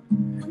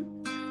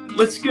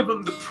 let's give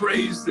him the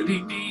praise that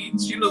he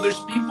needs. You know, there's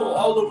people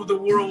all over the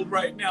world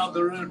right now that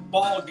are at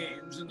ball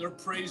games and they're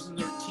praising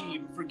their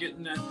team for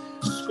getting that,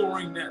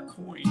 scoring that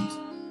point.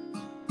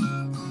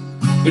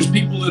 There's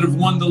people that have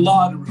won the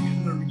lottery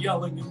and they're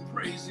yelling and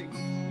praising.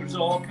 There's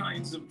all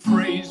kinds of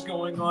praise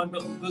going on,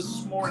 but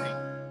this morning,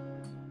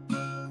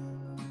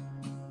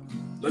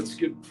 let's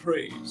give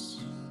praise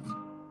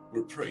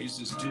where praise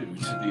is due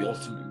to the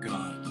ultimate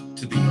God,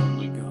 to the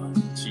only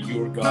God, to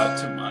your God,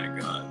 to my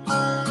God.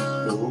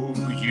 Oh,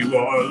 you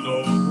are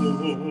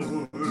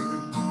Lord.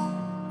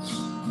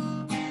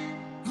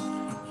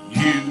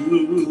 You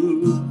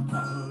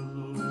are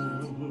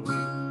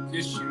Lord.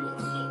 Yes, you are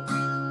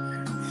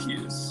Lord.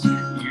 Yes,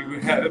 you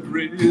have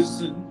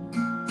risen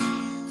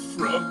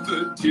from the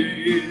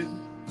dead,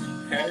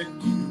 and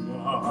you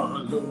are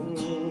Lord.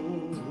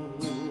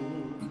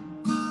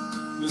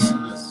 Listen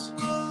to this.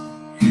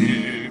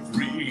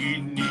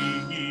 Every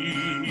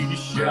knee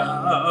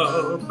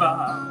shall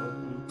bow,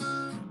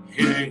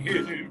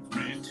 every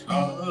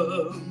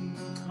tongue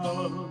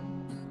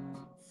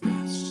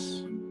confess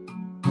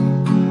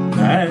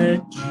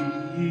that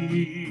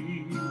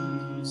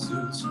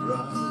Jesus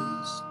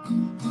Christ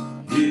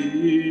is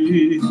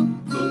Lord.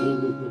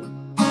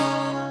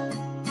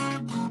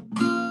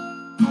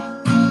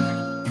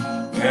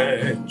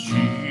 And Jesus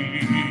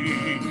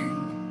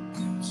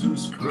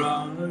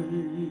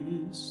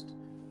Christ,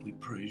 we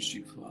praise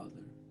you, Father.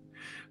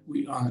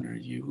 We honor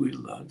you. We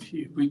love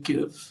you. We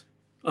give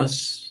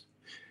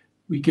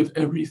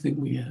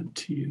everything we have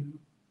to you.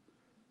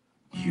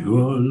 You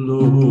are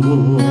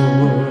Lord.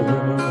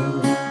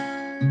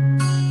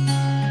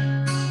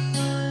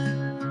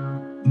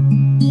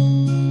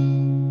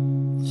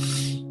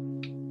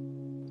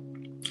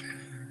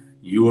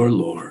 You are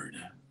Lord.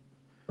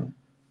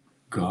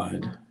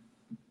 God,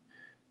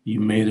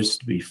 you made us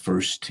to be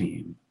first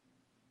team,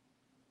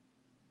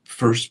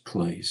 first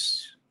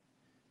place.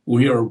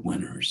 We are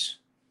winners.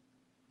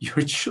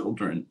 Your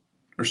children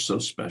are so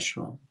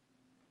special.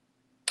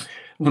 I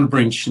want to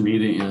bring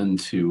Shanita in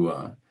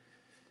to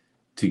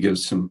give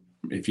some,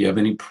 if you have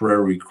any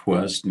prayer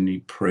requests, any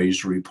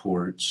praise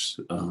reports,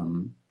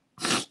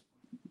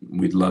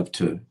 we'd love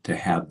to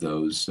have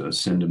those.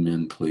 Send them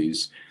in,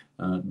 please.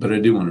 But I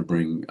do want to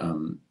bring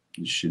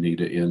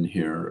Shanita in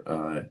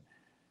here.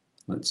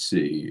 Let's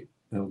see.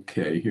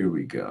 Okay, here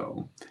we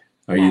go.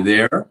 Are you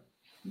there?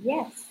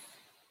 Yes.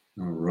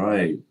 All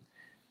right.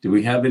 Do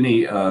we have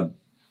any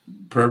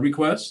prayer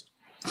requests?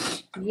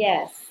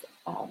 Yes.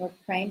 We're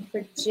praying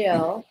for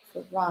Jill,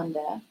 for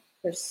Rhonda,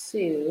 for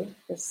Sue,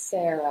 for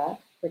Sarah,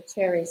 for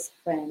Terry's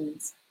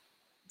friend's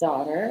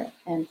daughter,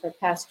 and for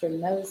Pastor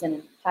Mosen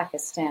in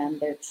Pakistan.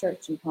 Their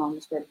church and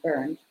homes were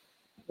burned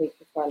the week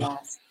before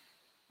last.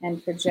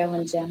 And for Joe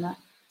and Gemma.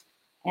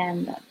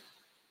 And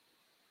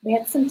we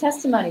had some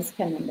testimonies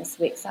come in this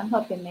week, so I'm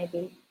hoping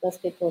maybe those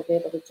people will be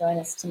able to join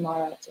us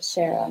tomorrow to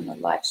share on the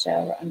live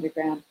show or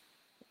underground,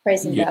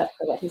 praising God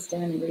for what he's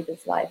doing in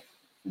Reba's life.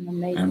 Some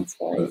amazing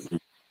stories.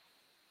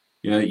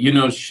 Yeah, you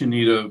know,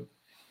 Shanita,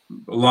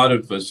 a lot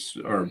of us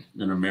are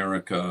in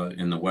America,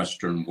 in the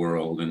Western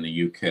world, in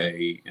the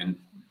UK, and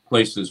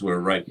places where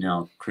right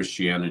now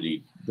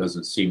Christianity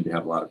doesn't seem to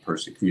have a lot of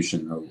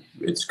persecution, though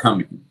it's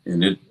coming,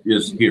 and it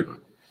is here,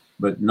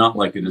 but not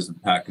like it is in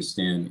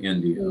Pakistan,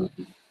 India,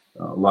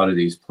 a lot of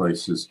these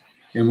places.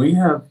 And we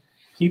have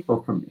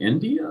people from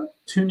India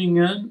tuning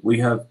in. We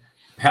have a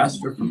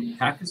pastor from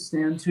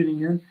Pakistan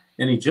tuning in,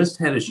 and he just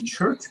had his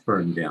church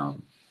burned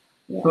down.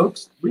 Yeah.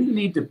 Folks, we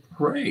need to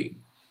pray.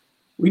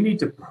 We need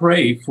to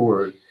pray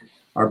for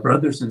our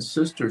brothers and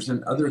sisters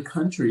in other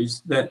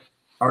countries that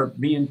are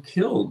being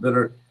killed, that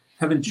are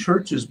having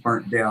churches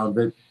burnt down,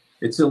 that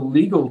it's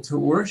illegal to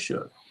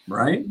worship,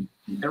 right?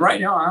 And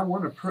right now, I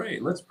want to pray.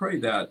 Let's pray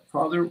that.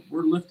 Father,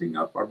 we're lifting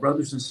up our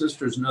brothers and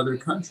sisters in other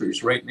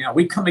countries right now.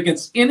 We come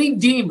against any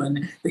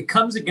demon that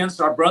comes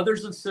against our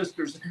brothers and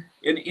sisters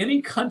in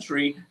any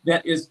country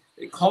that is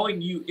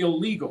calling you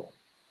illegal.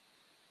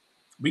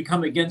 We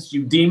come against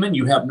you, demon.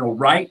 You have no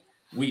right.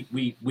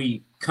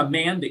 We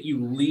command that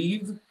you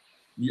leave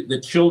the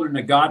children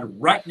of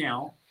God right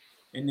now,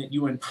 and that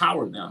you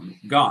empower them.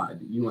 God,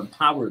 you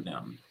empower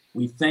them.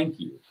 We thank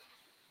you.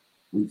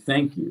 We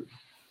thank you.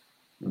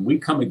 And we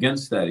come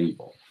against that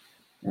evil.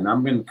 And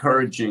I'm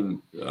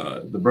encouraging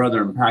the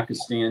brother in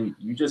Pakistan,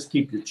 you just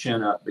keep your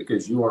chin up,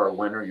 because you are a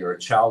winner. You're a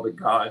child of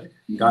God.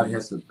 God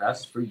has the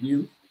best for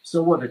you.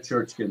 So what, a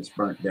church gets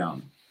burnt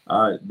down?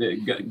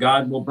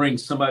 God will bring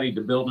somebody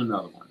to build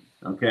another one,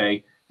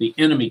 okay? The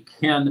enemy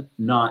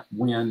cannot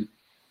win.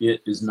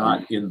 It is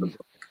not in the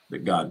book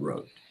that God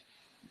wrote.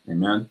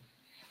 Amen?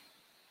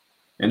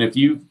 And if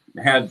you've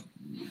had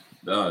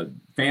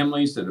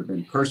families that have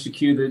been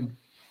persecuted,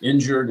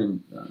 injured,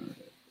 and,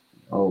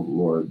 oh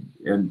Lord,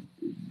 and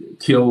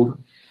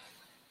killed,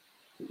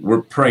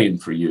 we're praying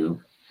for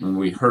you, and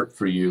we hurt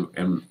for you,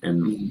 and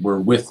we're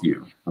with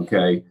you,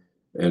 okay?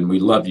 And we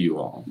love you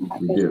all.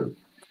 We do.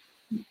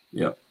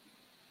 Yep.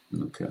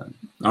 Okay.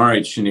 All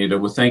right, Shanita.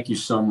 Well, thank you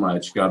so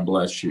much. God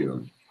bless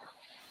you.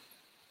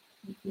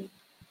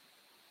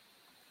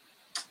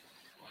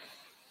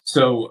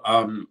 So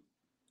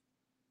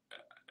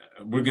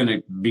we're going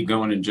to be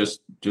going in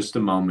just a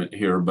moment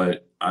here,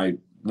 but I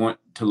want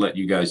to let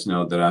you guys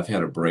know that I've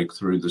had a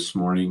breakthrough this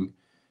morning,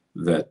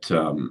 that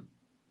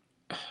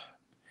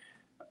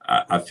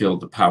I feel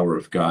the power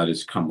of God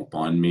has come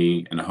upon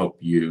me, and I hope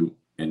you,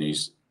 and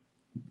he's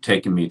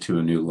taken me to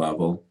a new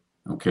level.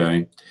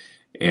 Okay.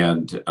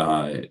 And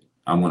I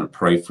want to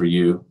pray for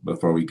you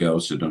before we go,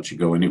 so don't you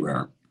go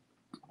anywhere.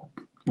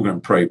 We're going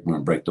to pray. We're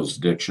going to break those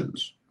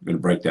addictions. We're going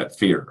to break that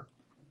fear.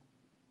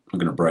 We're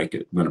going to break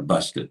it. We're going to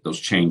bust it. Those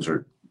chains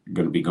are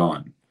going to be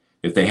gone,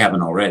 if they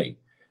haven't already.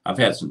 I've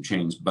had some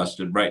chains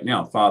busted right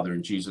now. Father,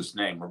 in Jesus'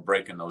 name, we're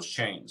breaking those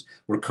chains.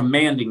 We're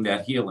commanding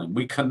that healing.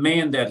 We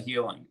command that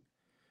healing.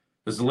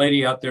 There's a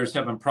lady out there who's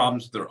having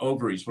problems with their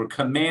ovaries. We're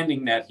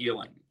commanding that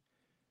healing.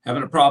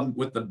 Having a problem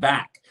with the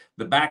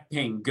back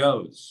pain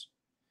goes.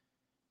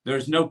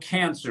 There's no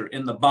cancer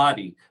in the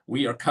body.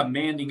 We are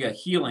commanding a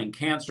healing.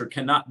 Cancer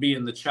cannot be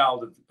in the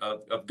child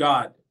of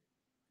God.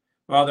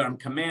 Father, I'm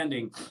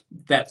commanding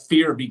that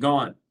fear be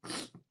gone.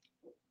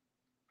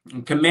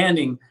 I'm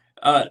commanding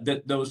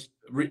that those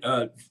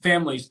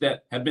families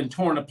that have been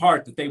torn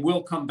apart, that they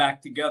will come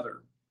back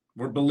together.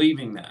 We're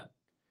believing that,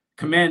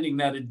 commanding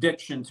that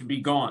addiction to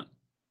be gone,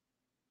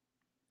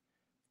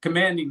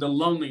 commanding the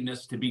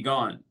loneliness to be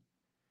gone.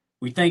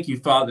 We thank you,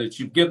 Father, that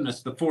you've given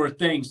us the 4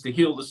 things to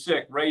heal the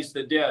sick, raise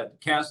the dead,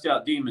 cast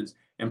out demons,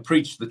 and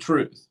preach the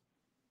truth.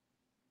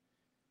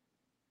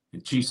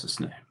 In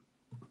Jesus' name,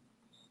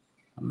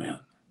 amen.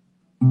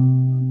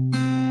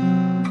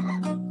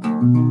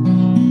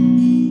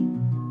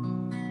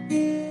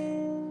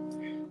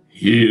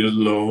 Here,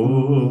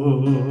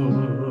 Lord,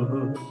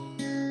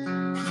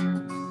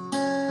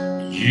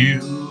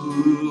 you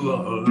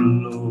are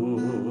Lord.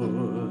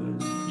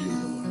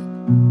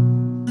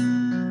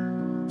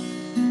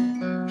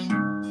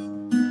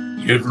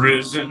 You've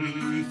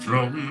risen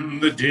from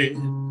the dead.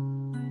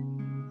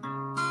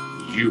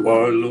 You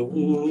are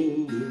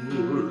Lord.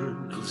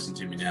 Now listen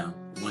to me now.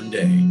 One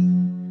day,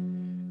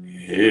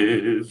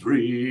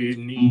 every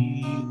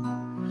knee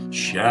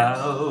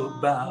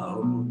shall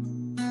bow,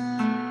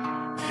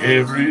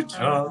 every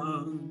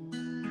tongue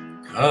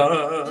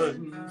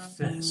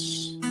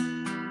confess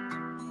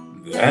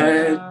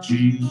that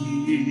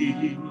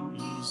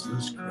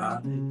Jesus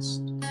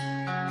Christ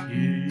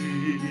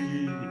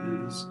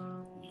is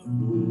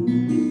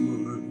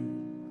Lord.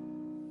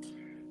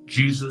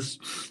 Jesus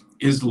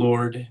is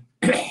Lord.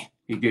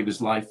 He gave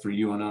his life for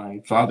you and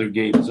I. Father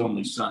gave his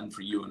only son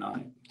for you and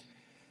I.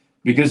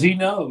 Because he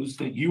knows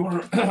that you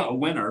are a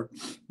winner,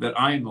 that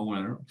I am a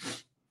winner.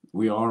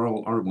 We are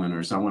all are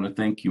winners. I want to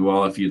thank you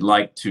all. If you'd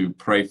like to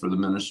pray for the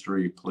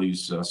ministry,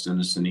 please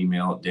send us an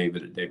email at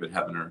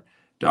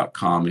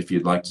david@davidheavener.com. If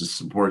you'd like to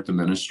support the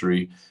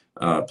ministry,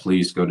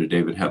 please go to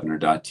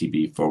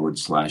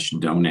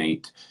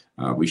davidheavener.tv/donate.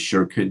 We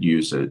sure could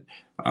use it.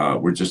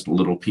 We're just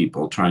little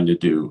people trying to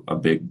do a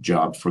big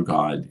job for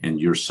God, and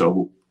you're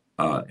so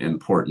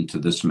important to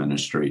this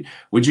ministry.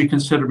 Would you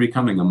consider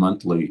becoming a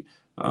monthly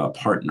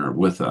partner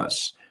with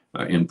us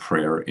in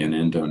prayer and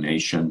in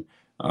donation?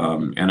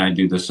 And I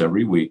do this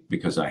every week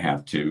because I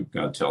have to.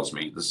 God tells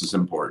me this is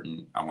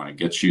important. I want to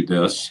get you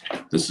this.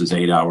 This is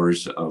 8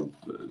 hours of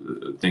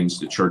things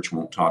the church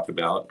won't talk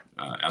about.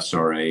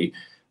 SRA,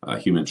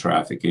 human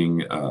trafficking,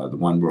 the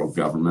one world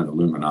government,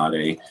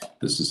 Illuminati.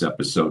 This is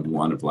episode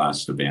 1 of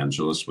Last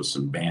Evangelist with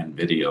some banned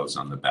videos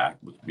on the back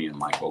with me and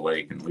Michael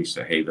Lake and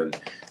Lisa Haven.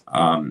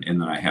 And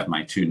then I have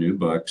my 2 new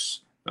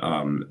books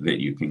that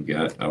you can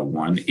get.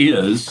 One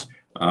is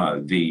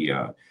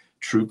the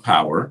True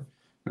Power.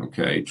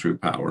 Okay, True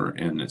Power,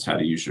 and it's how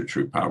to use your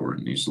true power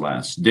in these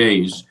last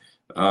days.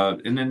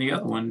 And then the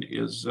other one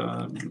is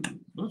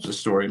it's a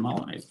story of my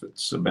life.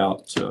 It's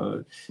about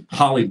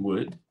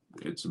Hollywood.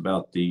 It's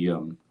about the,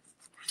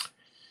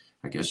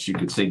 I guess you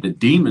could say, the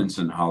demons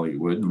in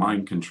Hollywood,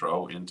 mind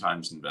control, end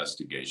times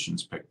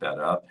investigations. Pick that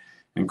up.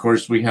 And of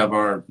course, we have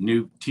our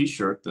new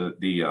T-shirt.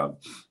 The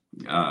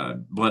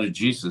Blood of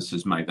Jesus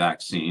is my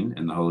vaccine,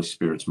 and the Holy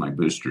Spirit's my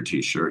booster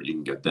T-shirt. You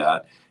can get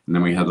that. And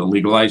then we have the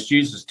Legalized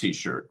Jesus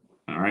T-shirt.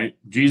 All right.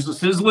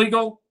 Jesus is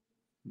legal.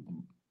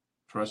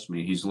 Trust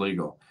me, he's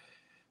legal.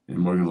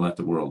 And we're going to let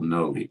the world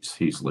know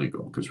he's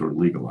legal because we're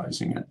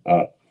legalizing it.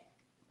 Call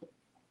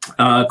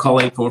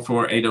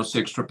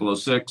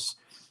 844-806-0006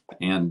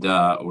 and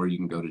or you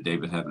can go to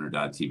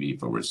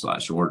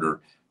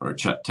davidheavener.tv/order or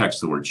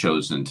text the word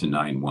chosen to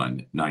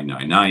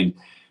 91999.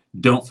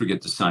 Don't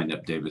forget to sign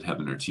up David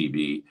Heavener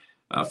TV.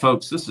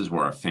 Folks, this is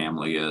where our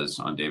family is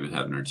on David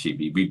Heavener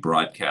TV. We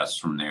broadcast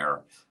from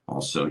there.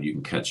 Also, you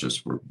can catch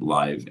us. We're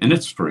live, and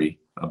it's free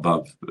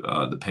above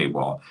the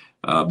paywall.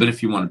 But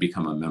if you want to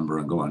become a member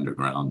and go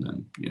underground,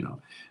 then, you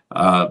know.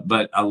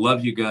 But I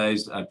love you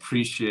guys. I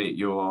appreciate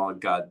you all.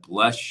 God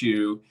bless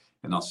you.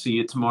 And I'll see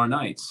you tomorrow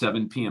night,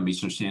 7 p.m.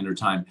 Eastern Standard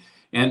Time.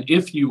 And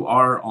if you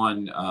are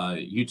on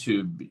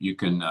YouTube, you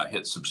can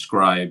hit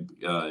subscribe,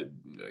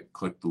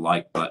 click the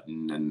like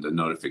button and the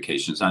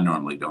notifications. I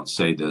normally don't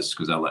say this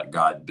because I let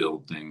God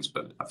build things,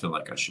 but I feel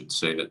like I should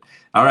say it.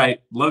 All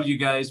right. Love you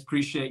guys.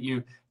 Appreciate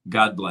you.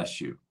 God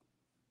bless you.